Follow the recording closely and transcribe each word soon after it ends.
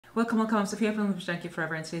Welcome, I'm Sophia from Thank You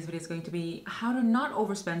Forever, and today's video is going to be how to not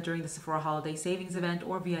overspend during the Sephora Holiday Savings Event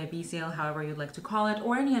or VIB sale, however you'd like to call it,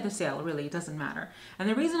 or any other sale, really, it doesn't matter. And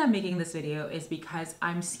the reason I'm making this video is because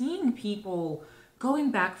I'm seeing people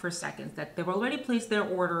going back for seconds, that they've already placed their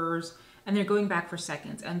orders and they're going back for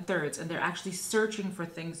seconds and thirds, and they're actually searching for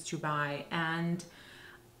things to buy. And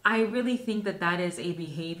I really think that that is a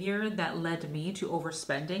behavior that led me to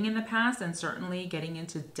overspending in the past, and certainly getting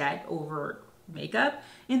into debt over makeup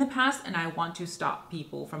in the past, and I want to stop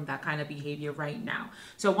people from that kind of behavior right now.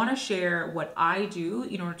 So I want to share what I do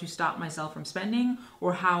in order to stop myself from spending,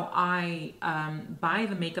 or how I buy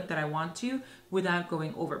the makeup that I want to without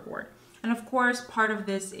going overboard. And of course, part of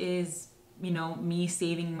this is, me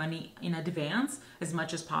saving money in advance as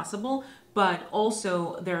much as possible, but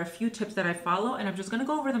also there are a few tips that I follow, and I'm just going to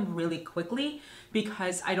go over them really quickly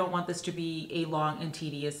because I don't want this to be a long and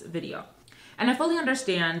tedious video. And I fully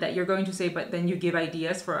understand that you're going to say, but then you give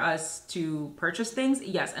ideas for us to purchase things.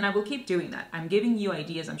 Yes, and I will keep doing that. I'm giving you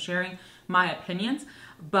ideas, I'm sharing my opinions,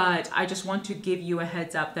 but I just want to give you a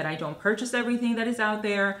heads up that I don't purchase everything that is out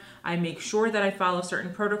there. I make sure that I follow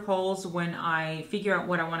certain protocols when I figure out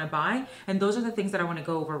what I want to buy, and those are the things that I want to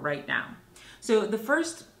go over right now. So the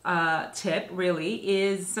first tip really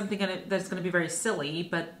is something that's going to be very silly,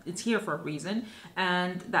 but it's here for a reason,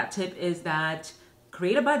 and that tip is that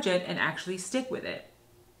create a budget and actually stick with it.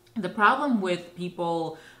 The problem with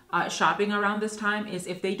people shopping around this time is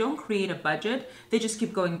if they don't create a budget, they just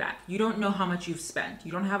keep going back. You don't know how much you've spent.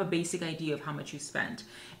 You don't have a basic idea of how much you spent.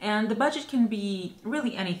 And the budget can be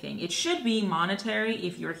really anything. It should be monetary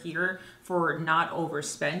if you're here for not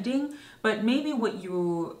overspending, but maybe what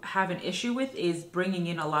you have an issue with is bringing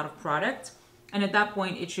in a lot of product. And at that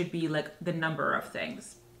point, it should be like the number of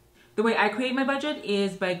things. The way I create my budget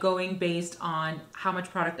is by going based on how much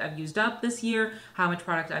product I've used up this year, how much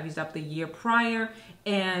product I've used up the year prior,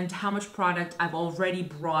 and how much product I've already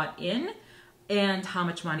brought in, and how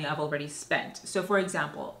much money I've already spent. So for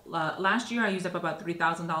example, last year I used up about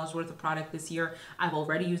 $3,000 worth of product. This year I've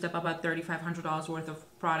already used up about $3,500 worth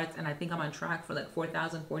of product, and I think I'm on track for like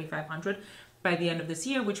 $4,000, $4,500 by the end of this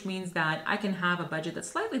year, which means that I can have a budget that's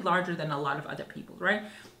slightly larger than a lot of other people, right?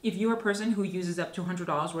 If you're a person who uses up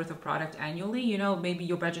 $200 worth of product annually, maybe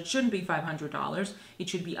your budget shouldn't be $500. It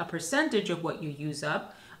should be a percentage of what you use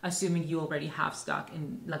up, assuming you already have stock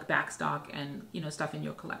in like back stock and stuff in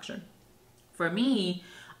your collection. For me,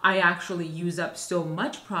 I actually use up so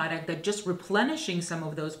much product that just replenishing some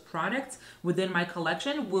of those products within my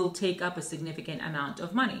collection will take up a significant amount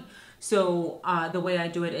of money. So the way I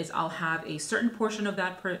do it is I'll have a certain portion of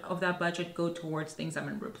that budget go towards things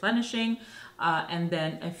I'm replenishing, and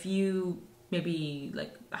then a few, maybe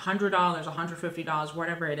like $100, $150,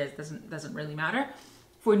 whatever it is, doesn't really matter,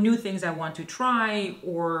 for new things I want to try,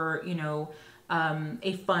 or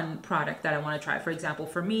a fun product that I want to try. For example,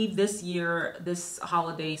 for me this year, this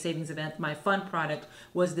holiday savings event, my fun product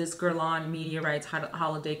was this Guerlain Meteorites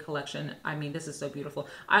holiday collection. I mean, this is so beautiful.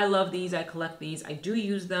 I love these, I collect these, I do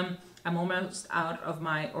use them. I'm almost out of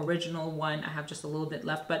my original one. I have just a little bit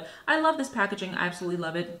left, but I love this packaging. I absolutely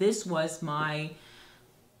love it. This was my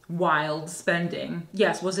wild spending.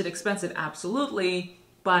 Yes, was it expensive? Absolutely,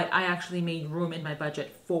 but I actually made room in my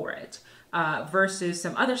budget for it. Versus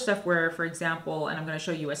some other stuff where, for example, and I'm going to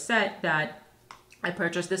show you a set that I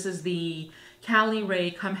purchased. This is the Cali Ray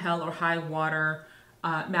Come Hell or High Water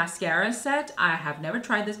mascara set. I have never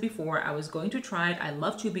tried this before. I was going to try it. I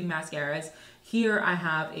love tubing mascaras. Here I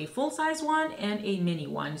have a full-size one and a mini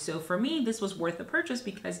one. So for me, this was worth the purchase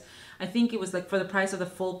because I think it was like for the price of the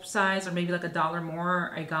full size, or maybe like $1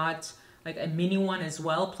 more, I got like a mini one as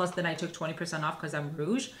well. Plus then I took 20% off because I'm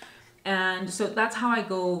rouge. And so that's how I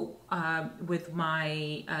go with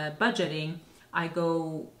my budgeting. I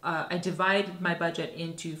divide my budget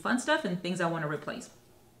into fun stuff and things I want to replace.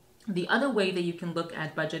 The other way that you can look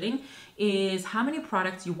at budgeting is how many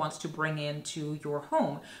products you want to bring into your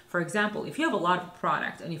home. For example, if you have a lot of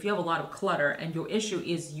product and if you have a lot of clutter and your issue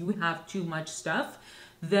is you have too much stuff,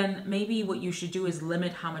 then maybe what you should do is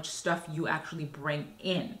limit how much stuff you actually bring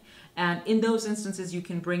in. And in those instances, you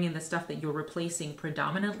can bring in the stuff that you're replacing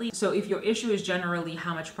predominantly. So if your issue is generally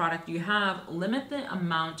how much product you have, limit the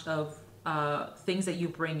amount of things that you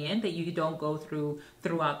bring in that you don't go through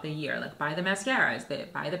throughout the year. Like buy the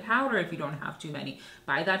mascaras, buy the powder if you don't have too many,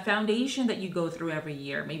 buy that foundation that you go through every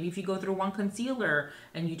year. Maybe if you go through one concealer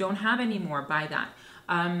and you don't have any more, buy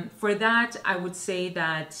that. For that, I would say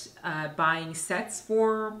that buying sets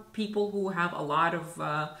for people who have a lot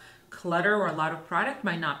of clutter or a lot of product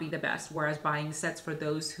might not be the best, whereas buying sets for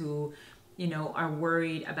those who are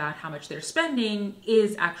worried about how much they're spending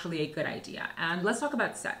is actually a good idea. And let's talk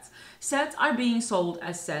about sets. Sets are being sold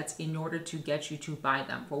as sets in order to get you to buy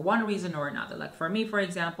them for one reason or another. Like for me, for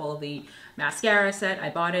example, the mascara set, I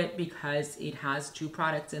bought it because it has 2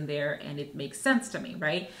 products in there and it makes sense to me,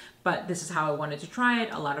 right? But this is how I wanted to try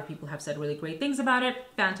it. A lot of people have said really great things about it.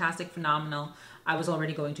 Fantastic, phenomenal. I was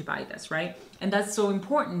already going to buy this, right? And that's so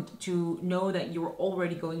important to know that you're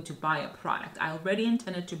already going to buy a product. I already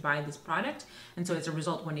intended to buy this product. And so as a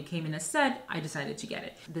result, when it came in a set, I decided to get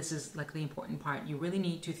it. This is like the important part. You really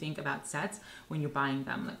need to think about sets when you're buying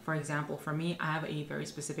them. Like for example, for me, I have a very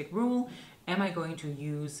specific rule. Am I going to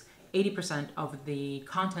use 80% of the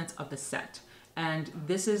contents of the set? And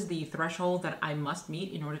this is the threshold that I must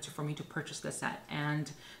meet in order for me to purchase the set. And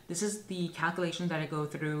this is the calculation that I go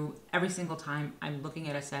through every single time I'm looking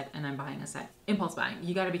at a set and I'm buying a set. Impulse buying,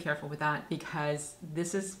 you got to be careful with that because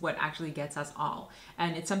this is what actually gets us all.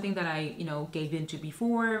 And it's something that I, gave into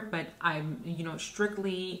before, but I'm,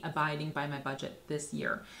 strictly abiding by my budget this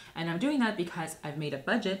year. And I'm doing that because I've made a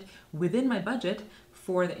budget within my budget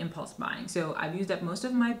for the impulse buying. So I've used up most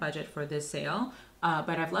of my budget for this sale.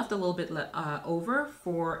 But I've left a little bit over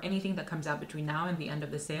for anything that comes out between now and the end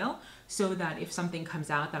of the sale so that if something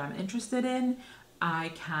comes out that I'm interested in, I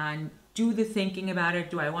can do the thinking about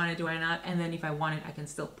it. Do I want it? Do I not? And then if I want it, I can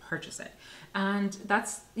still purchase it. And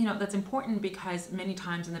that's important because many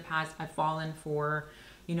times in the past I've fallen for,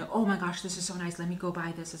 oh my gosh, this is so nice. Let me go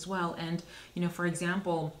buy this as well. And, for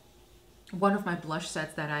example, one of my blush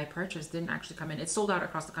sets that I purchased didn't actually come in. It's sold out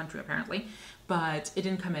across the country apparently, but it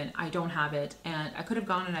didn't come in. I don't have it. And I could have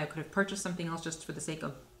gone and I could have purchased something else just for the sake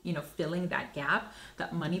of, filling that gap,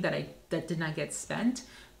 that money that did not get spent,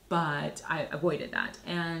 but I avoided that.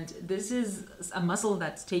 And this is a muscle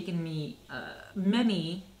that's taken me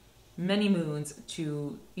many moons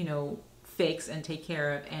to, fix and take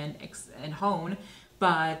care of and hone,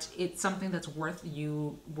 but it's something that's worth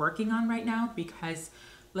you working on right now because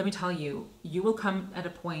let me tell you, you will come at a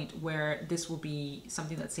point where this will be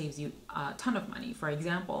something that saves you a ton of money. For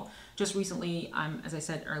example, just recently, as I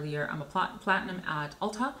said earlier, I'm a platinum at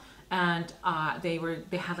Ulta, and they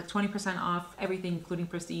had like 20% off everything, including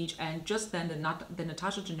prestige. And just then, the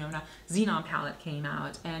Natasha Denona Xenon palette came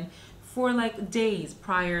out, and for like days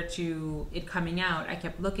prior to it coming out, I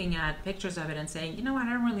kept looking at pictures of it and saying, you know what,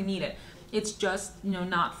 I don't really need it. It's just,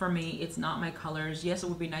 not for me. It's not my colors. Yes, it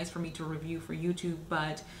would be nice for me to review for YouTube,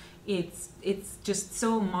 but it's just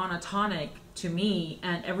so monotonic to me,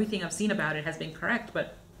 and everything I've seen about it has been correct,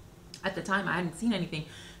 but at the time I hadn't seen anything.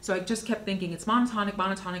 So I just kept thinking it's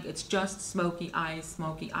monotonic, it's just smoky eyes,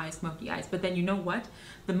 smoky eyes, smoky eyes. But then you know what?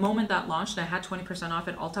 The moment that launched, I had 20% off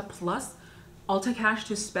at Ulta plus Ulta cash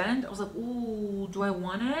to spend. I was like, ooh, do I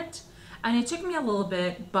want it? And it took me a little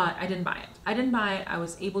bit, but I didn't buy it. I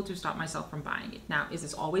was able to stop myself from buying it. Now, is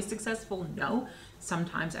this always successful? No.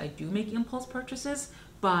 Sometimes I do make impulse purchases,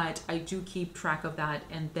 but I do keep track of that.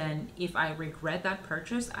 And then if I regret that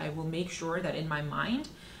purchase, I will make sure that in my mind,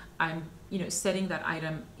 I'm, setting that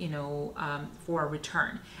item, for a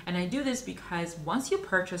return. And I do this because once you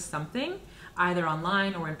purchase something, either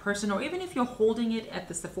online or in person, or even if you're holding it at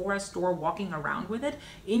the Sephora store, walking around with it,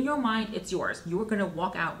 in your mind, it's yours. You're going to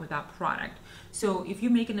walk out with that product. So if you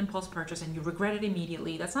make an impulse purchase and you regret it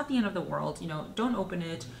immediately, that's not the end of the world. Don't open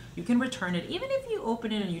it. You can return it. Even if you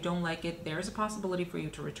open it and you don't like it, there's a possibility for you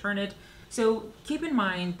to return it. So keep in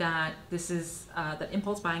mind that this is that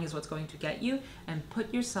impulse buying is what's going to get you, and put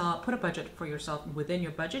a budget for yourself within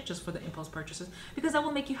your budget just for the impulse purchases, because that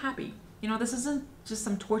will make you happy. This isn't just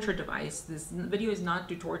some torture device. This video is not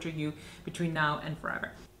to torture you between now and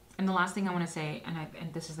forever. And the last thing I want to say,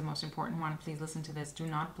 and this is the most important one, please listen to this. Do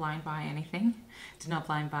not blind buy anything. Do not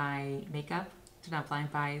blind buy makeup. Do not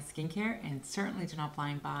blind buy skincare, and certainly do not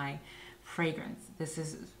blind buy fragrance. This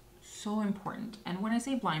is so important. And when I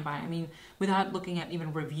say blind buy, I mean without looking at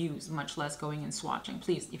even reviews, much less going and swatching.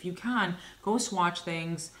 Please, if you can, go swatch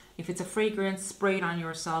things. If it's a fragrance, spray it on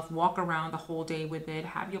yourself, walk around the whole day with it,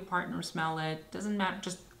 have your partner smell it. Doesn't matter,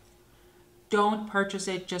 just don't purchase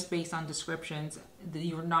it just based on descriptions.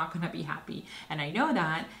 You're not going to be happy. And I know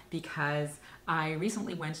that because I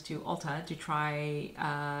recently went to Ulta to try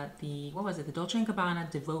the Dolce & Gabbana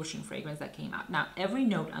Devotion fragrance that came out. Now, every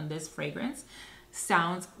note on this fragrance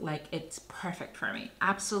sounds like it's perfect for me.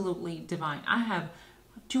 Absolutely divine. I have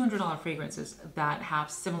 $200 fragrances that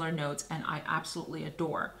have similar notes and I absolutely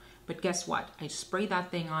adore. But guess what? I sprayed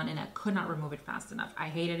that thing on and I could not remove it fast enough. I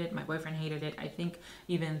hated it. My boyfriend hated it. I think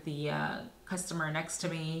even the customer next to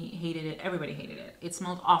me hated it. Everybody hated it. It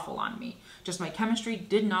smelled awful on me. Just my chemistry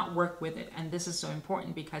did not work with it. And this is so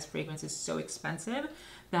important because fragrance is so expensive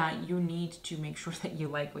that you need to make sure that you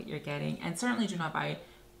like what you're getting. And certainly do not buy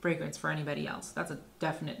fragrance for anybody else. That's a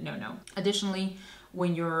definite no-no. Additionally,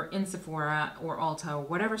 when you're in Sephora or Ulta or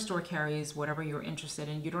whatever store carries whatever you're interested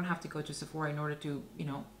in. You don't have to go to Sephora in order to,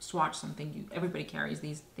 swatch something. Everybody carries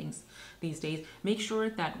these things these days. Make sure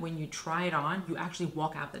that when you try it on, you actually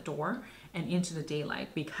walk out the door and into the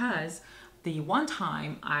daylight, because the one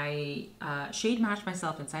time I shade matched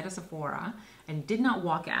myself inside a Sephora and did not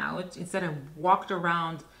walk out, instead I walked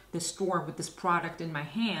around the store with this product in my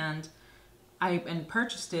hand and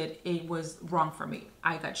purchased it, it was wrong for me.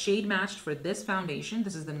 I got shade matched for this foundation.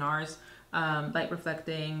 This is the NARS Light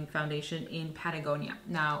Reflecting Foundation in Patagonia.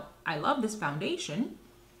 Now, I love this foundation.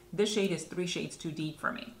 This shade is 3 shades too deep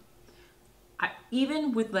for me.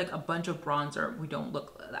 Even with like a bunch of bronzer,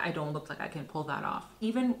 I don't look like I can pull that off.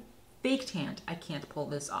 Even fake tanned, I can't pull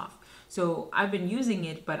this off. So I've been using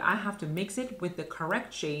it, but I have to mix it with the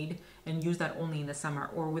correct shade and use that only in the summer,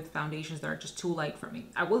 or with foundations that are just too light for me.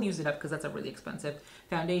 I will use it up because that's a really expensive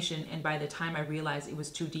foundation, and by the time I realized it was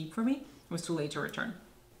too deep for me, it was too late to return.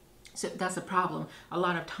 So that's the problem. A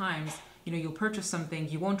lot of times, you'll purchase something,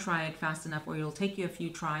 you won't try it fast enough, or it'll take you a few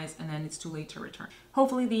tries and then it's too late to return.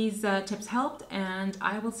 Hopefully these tips helped, and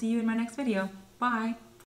I will see you in my next video. Bye.